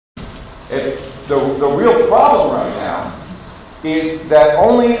the real problem right now is that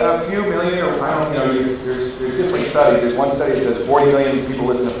only a few million, or I don't know, there's different studies. There's one study that says 40 million people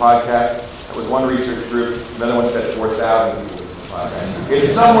listen to podcasts. That was one research group. Another one said 4,000 people listen to podcasts. It's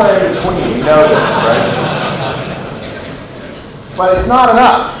somewhere in between. We know this, right? But it's not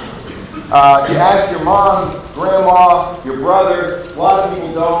enough. You ask your mom, grandma, your brother, a lot of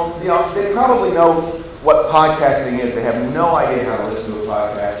people don't. They probably know what podcasting is. They have no idea how to listen to a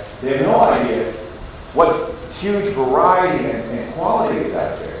podcast. They have no idea what huge variety and quality is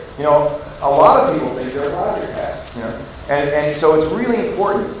out there. A lot of people think they're podcasts. And so it's really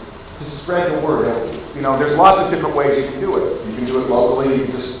important to spread the word. There's lots of different ways you can do it. You can do it locally. You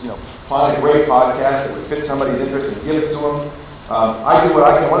can just find a great podcast that would fit somebody's interest and give it to them. I do what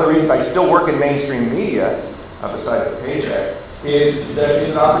I can. One of the reasons I still work in mainstream media, besides the paycheck, is that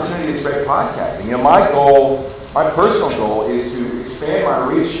it's an opportunity to spread podcasting. My personal goal is to expand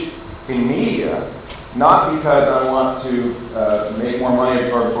my reach in media, not because I want to make more money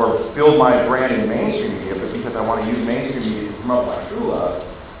or build my brand in mainstream media, but because I want to use mainstream media to promote my true love,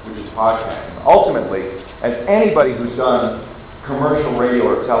 which is podcasting. Ultimately, as anybody who's done commercial radio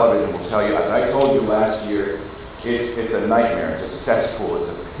or television will tell you, as I told you last year, it's a nightmare. It's a cesspool.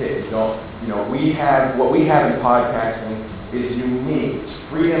 It's a pit. What we have in podcasting is unique. It's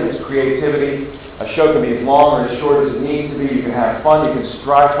freedom. It's creativity. A show can be as long or as short as it needs to be. You can have fun. You can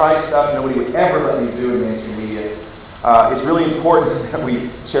try stuff nobody would ever let me do in mainstream media. It's really important that we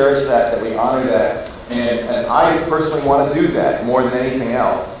cherish that we honor that. And I personally want to do that more than anything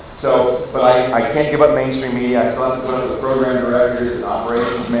else. But I can't give up mainstream media. I still have to put up with the program directors and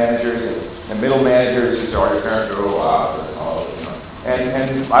operations managers and middle managers who are your parent go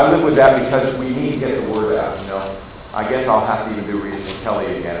and I live with that because we need to get the word out. I guess I'll have to even do Regis and Kelly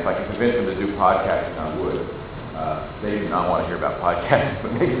again. If I can convince them to do podcasting, I would. They do not want to hear about podcasting,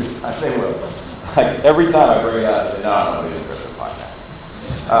 but maybe this time they will. Every time I bring it up, I say, no, I'm not interested in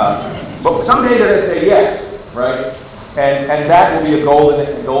podcasting. But someday they're going to say yes, right? And that will be a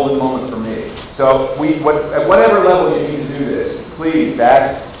golden moment for me. So at whatever level you need to do this, please,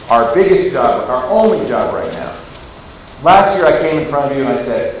 that's our biggest job, our only job right now. Last year I came in front of you and I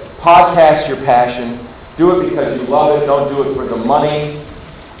said, podcast your passion. Do it because you love it. Don't do it for the money.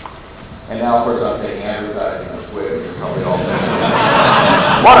 And now, of course, I'm taking advertising on Twitter. You're probably all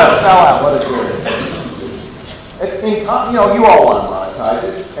thinking, what a sellout, what a jerk. You all want to monetize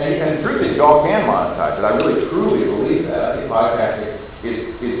it. And the truth is, you all can monetize it. I really, truly believe that. I think podcasting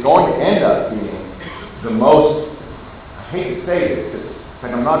is going to end up being the most, I hate to say this,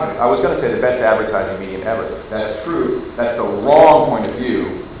 because I was going to say the best advertising medium ever. That's true. That's the wrong point of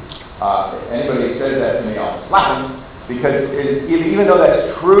view. Anybody who says that to me, I'll slap them. Because even though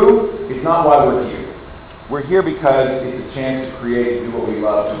that's true, it's not why we're here. We're here because it's a chance to create, to do what we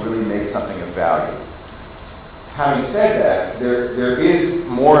love, to really make something of value. Having said that, there is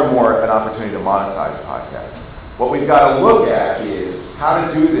more and more an opportunity to monetize podcasting. What we've got to look at is how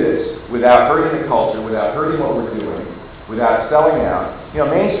to do this without hurting the culture, without hurting what we're doing, without selling out.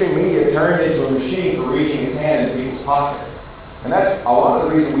 Mainstream media turned into a machine for reaching its hand in people's pockets. And that's a lot of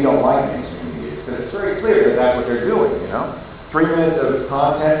the reason we don't like mainstream media, because it's very clear that that's what they're doing, 3 minutes of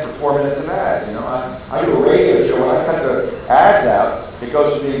content for 4 minutes of ads. I do a radio show. When I cut the ads out, it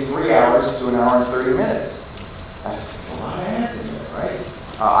goes from being 3 hours to 1 hour and 30 minutes. That's a lot of ads in there, right?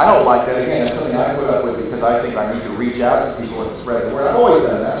 I don't like that. Again, that's something I put up with because I think I need to reach out to people and spread the word. I've always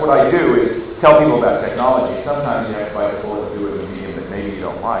done it. That's what I do, is tell people about technology. Sometimes you have to bite the bullet and do it in a medium that maybe you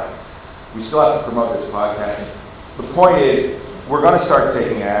don't like. We still have to promote this podcasting. The point is, we're going to start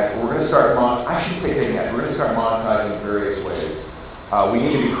taking ads. We're going to start taking ads. We're going to start monetizing in various ways. We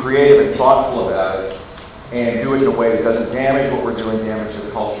need to be creative and thoughtful about it and do it in a way that doesn't damage what we're doing, damage the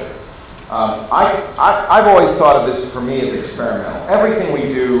culture. I've always thought of this, for me, as experimental. Everything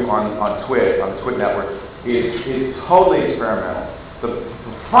we do on Twit, on the Twit network, is totally experimental. The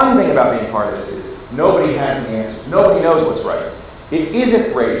fun thing about being part of this is nobody has the answers. Nobody knows what's right. It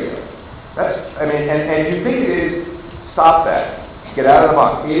isn't radio. And if you think it is, stop that. Get out of the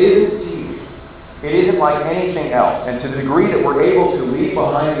box. It isn't TV. It isn't like anything else. And to the degree that we're able to leave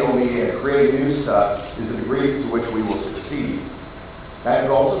behind the old media and create new stuff is the degree to which we will succeed. That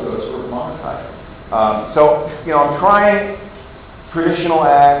also goes for monetizing. I'm trying traditional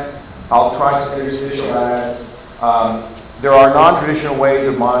ads. I'll try some interstitial ads. There are non-traditional ways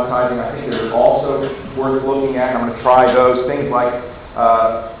of monetizing. I think they're also worth looking at. I'm going to try those. Things like,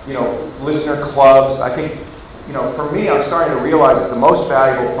 listener clubs. I think, for me, I'm starting to realize that the most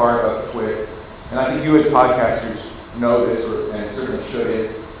valuable part of Twit, and I think you as podcasters know this, and certainly should,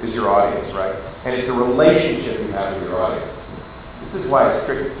 is your audience, right? And it's the relationship you have with your audience. This is why it's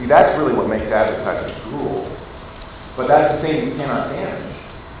strict. See, that's really what makes advertising cruel. But that's the thing you cannot damage,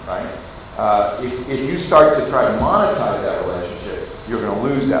 right? If you start to try to monetize that relationship, you're going to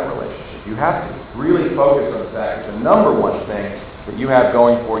lose that relationship. You have to really focus on the fact that the number one thing that you have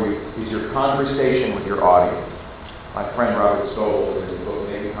going for you is your conversation with your audience. My friend Robert Scoble, in his book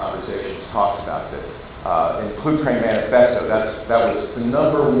Making Conversations, talks about this. In Blue Train Manifesto, that was the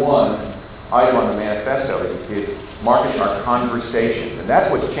number one item on the manifesto is markets are conversations. And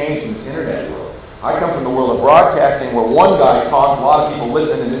that's what's changed in this internet world. I come from the world of broadcasting where one guy talked, a lot of people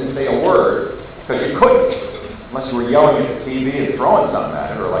listened and didn't say a word because you couldn't, unless you were yelling at the TV and throwing something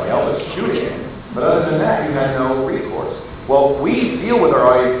at it, or like Elvis shooting it. But other than that, you had no recourse. Well, we deal with our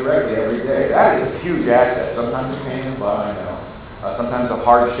audience directly every day. That is a huge asset. Sometimes a pain in the butt, I know. Sometimes a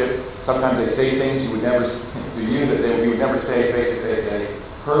hardship. Sometimes they say things you would never to you that you would never say face to face to any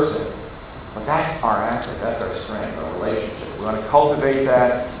person. But that's our asset. That's our strength, our relationship. We want to cultivate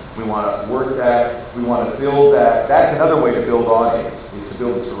that. We want to work that. We want to build that. That's another way to build audience, is to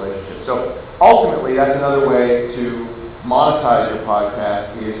build this relationship. So ultimately, that's another way to monetize your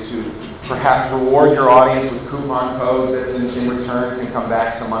podcast, is to perhaps reward your audience with coupon codes that in return can come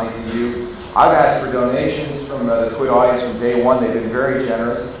back some money to you. I've asked for donations from the Twit audience from day one. They've been very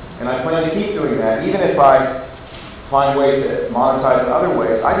generous. And I plan to keep doing that. Even if I find ways to monetize in other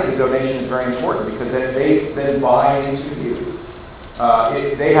ways, I think a donation is very important because they then buy into you.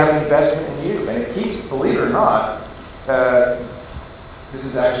 They have an investment in you, and it keeps, believe it or not, this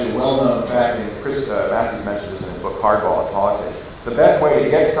is actually a well-known fact, and Chris Matthews mentions this in his book, Hardball in Politics. The best way to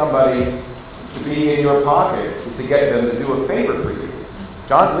get somebody to be in your pocket is to get them to do a favor for you.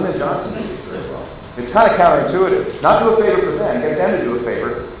 Lyndon Johnson did this very well. It's kind of counterintuitive. Not do a favor for them, get them to do a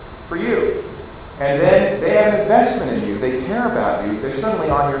favor for you. And then they have an investment in you. They care about you. They're suddenly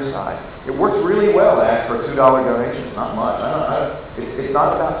on your side. It works really well to ask for a $2 donation. It's not much. It's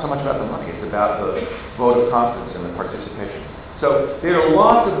not about so much about the money. It's about the vote of confidence and the participation. So there are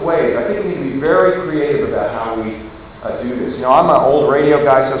lots of ways. I think we need to be very creative about how we do this. You know, I'm an old radio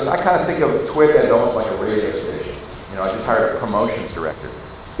guy, so I kind of think of Twit as almost like a radio station. You know, I just hired a promotions director.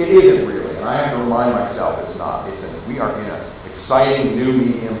 It isn't really, and I have to remind myself it's not. We are in an exciting new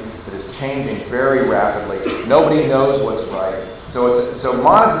medium that is changing very rapidly. Nobody knows what's right. So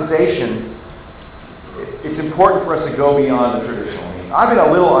monetization, it's important for us to go beyond the traditional means. I've been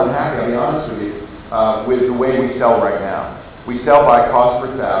a little unhappy, I'll be honest with you, with the way we sell right now. We sell by cost per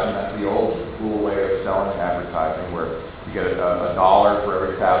thousand. That's the old school way of selling advertising, where you get a dollar for every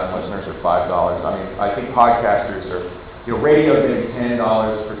 1,000 listeners, or $5. I mean, I think podcasters are, radio is maybe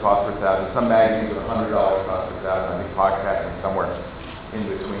 $10 per cost per thousand. Some magazines are $100 cost per thousand. I think podcasting is somewhere in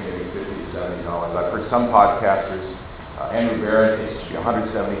between, maybe $50 to $70. I've heard some podcasters, Andrew Barron thinks it should be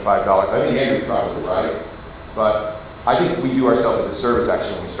 $175. I think Andrew's probably right, but I think we do ourselves a disservice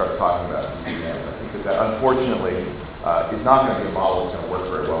actually when we start talking about CPMs. I think that unfortunately is not going to be a model that's going to work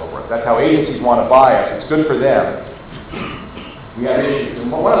very well for us. That's how agencies want to buy us. It's good for them. We have issues.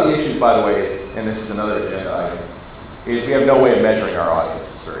 And one of the issues, by the way, is, and this is another agenda item, is we have no way of measuring our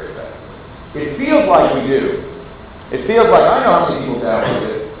audiences very effectively. It feels like we do. It feels like, I know how many people download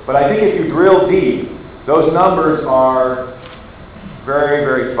it, but I think if you drill deep, those numbers are very,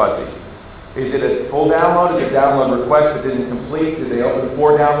 very fuzzy. Is it a full download? Is it a download request that didn't complete? Did they open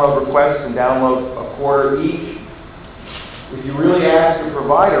 4 download requests and download a quarter each? If you really ask your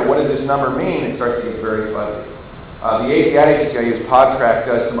provider, what does this number mean, it starts to get very fuzzy. The ad agency I use, PodTrack,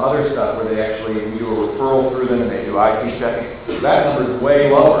 does some other stuff where they actually do a referral through them and they do IP checking. That number is way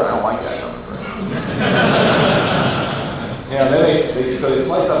lower. I don't like that number. Then it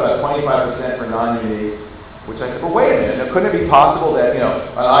slices up about 25% for non-uniques, which I said, well, wait a minute. Now, couldn't it be possible that an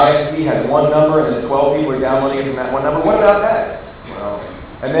ISP has one number and then 12 people are downloading it from that one number? What about that? Well,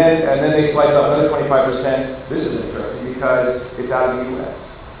 and then they slice up another 25%. This is interesting because it's out of the U.S.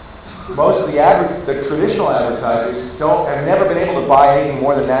 Most of the traditional advertisers have never been able to buy anything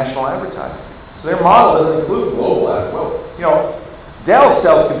more than national advertising. So their model doesn't include global advertising. Well, Dell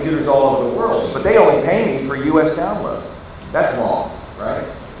sells computers all over the world, but they only pay me for U.S. downloads. That's wrong, right?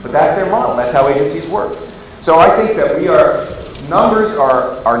 But that's their model. That's how agencies work. So I think that numbers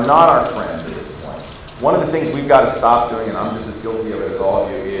are not our friends at this point. One of the things we've got to stop doing, and I'm just as guilty of it as all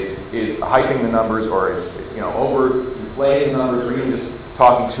of you, is hyping the numbers or over-inflating the numbers or even just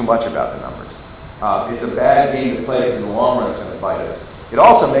talking too much about the numbers. It's a bad game to play because in the long run it's going to bite us. It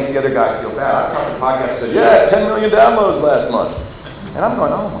also makes the other guy feel bad. I've talked to podcasts that said, 10 million downloads last month. And I'm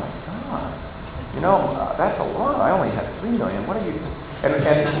going, oh my God. That's a lot. I only had 3 million. What are you doing? And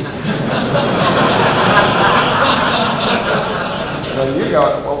you're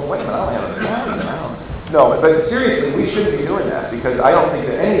going, well, wait a minute, I only have 1,000. No, but seriously, we shouldn't be doing that because I don't think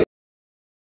that any